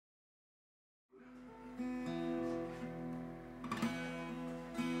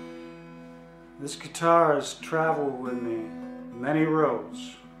This guitar has traveled with me many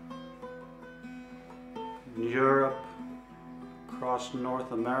roads. In Europe, across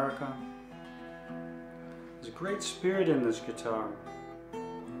North America. There's a great spirit in this guitar.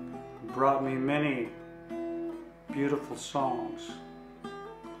 It brought me many beautiful songs.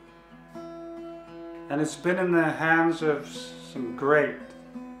 And it's been in the hands of some great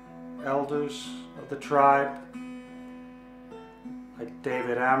elders of the tribe, like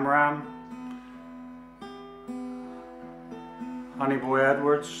David Amram, Honeyboy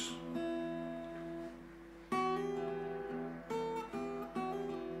Edwards,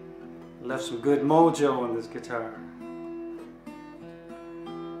 left some good mojo in this guitar.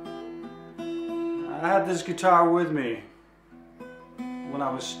 I had this guitar with me when I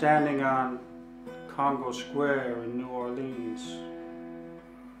was standing on Congo Square in New Orleans,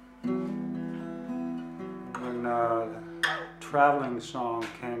 when the traveling song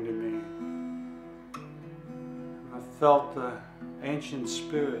came to me. And I felt the ancient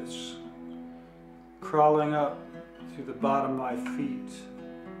spirits crawling up through the bottom of my feet,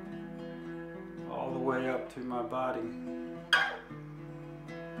 all the way up through my body.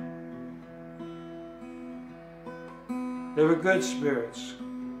 They were good spirits,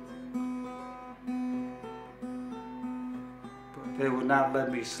 but they would not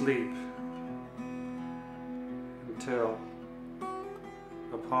let me sleep until,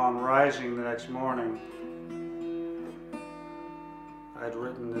 upon rising the next morning, I had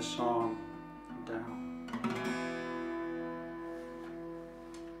written this song down.